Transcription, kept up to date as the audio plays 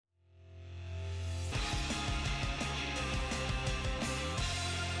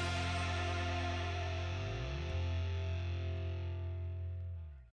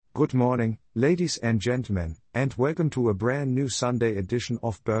Good morning, ladies and gentlemen, and welcome to a brand new Sunday edition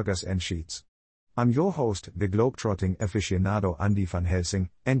of Burgers and Sheets. I'm your host, the globetrotting aficionado Andy van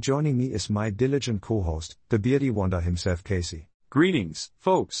Helsing, and joining me is my diligent co-host, the beardy wonder himself, Casey. Greetings,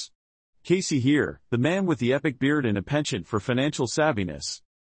 folks. Casey here, the man with the epic beard and a penchant for financial savviness.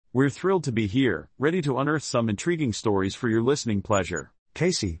 We're thrilled to be here, ready to unearth some intriguing stories for your listening pleasure.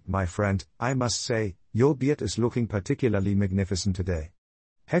 Casey, my friend, I must say, your beard is looking particularly magnificent today.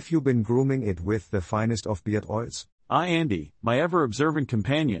 Have you been grooming it with the finest of beard oils? Andy, my ever-observant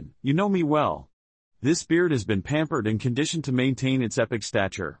companion, you know me well. This beard has been pampered and conditioned to maintain its epic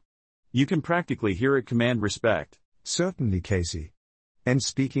stature. You can practically hear it command respect. Certainly, Casey. And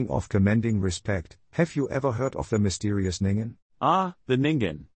speaking of commanding respect, have you ever heard of the mysterious Ningen? The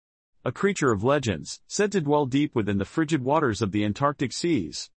Ningen. A creature of legends, said to dwell deep within the frigid waters of the Antarctic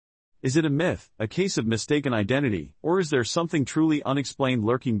seas. Is it a myth, a case of mistaken identity, or is there something truly unexplained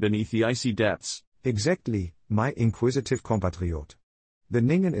lurking beneath the icy depths? Exactly, my inquisitive compatriot. The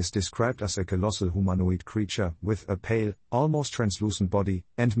Ningen is described as a colossal humanoid creature with a pale, almost translucent body,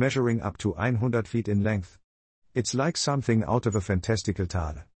 and measuring up to 100 feet in length. It's like something out of a fantastical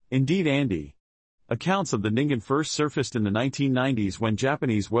tale. Indeed, Andy. Accounts of the Ningen first surfaced in the 1990s when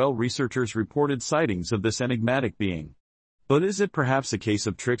Japanese whale researchers reported sightings of this enigmatic being. But is it perhaps a case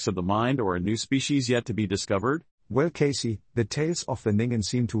of tricks of the mind or a new species yet to be discovered? Well, Casey, the tales of the Ningen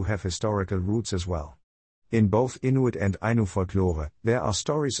seem to have historical roots as well. In both Inuit and Ainu folklore, there are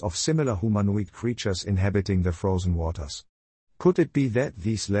stories of similar humanoid creatures inhabiting the frozen waters. Could it be that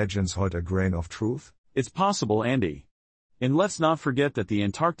these legends hold a grain of truth? It's possible, Andy. And let's not forget that the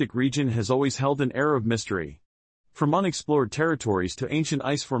Antarctic region has always held an air of mystery. From unexplored territories to ancient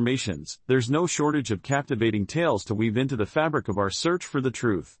ice formations, there's no shortage of captivating tales to weave into the fabric of our search for the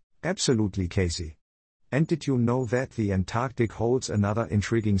truth. Absolutely, Casey. And did you know that the Antarctic holds another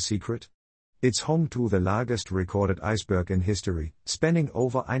intriguing secret? It's home to the largest recorded iceberg in history, spanning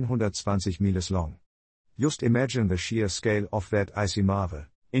over 120 miles long. Just imagine the sheer scale of that icy marvel.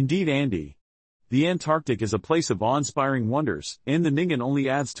 Indeed, Andy. The Antarctic is a place of awe-inspiring wonders, and the Ningen only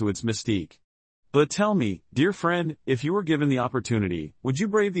adds to its mystique. But tell me, dear friend, if you were given the opportunity, would you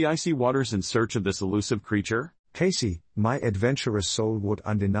brave the icy waters in search of this elusive creature? Casey, my adventurous soul would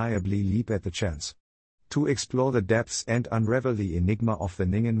undeniably leap at the chance. To explore the depths and unravel the enigma of the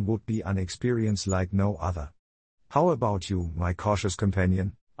Ningen would be an experience like no other. How about you, my cautious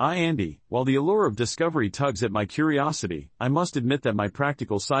companion? Andy, while the allure of discovery tugs at my curiosity, I must admit that my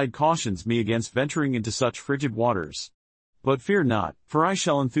practical side cautions me against venturing into such frigid waters. But fear not, for I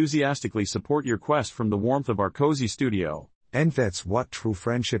shall enthusiastically support your quest from the warmth of our cozy studio. And that's what true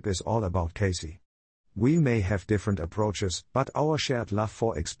friendship is all about, Casey. We may have different approaches, but our shared love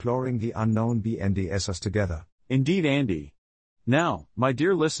for exploring the unknown binds us together. Indeed, Andy. Now, my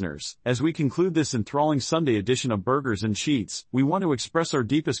dear listeners, as we conclude this enthralling Sunday edition of Burgers and Sheets, we want to express our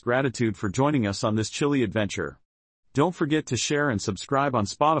deepest gratitude for joining us on this chilly adventure. Don't forget to share and subscribe on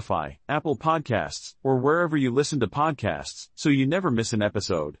Spotify, Apple Podcasts, or wherever you listen to podcasts, so you never miss an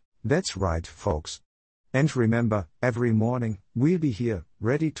episode. That's right, folks. And remember, every morning, we'll be here,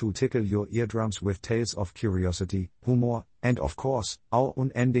 ready to tickle your eardrums with tales of curiosity, humor, and of course, our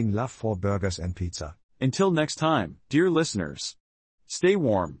unending love for burgers and pizza. Until next time, dear listeners. Stay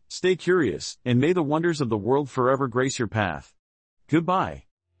warm, stay curious, and may the wonders of the world forever grace your path. Goodbye.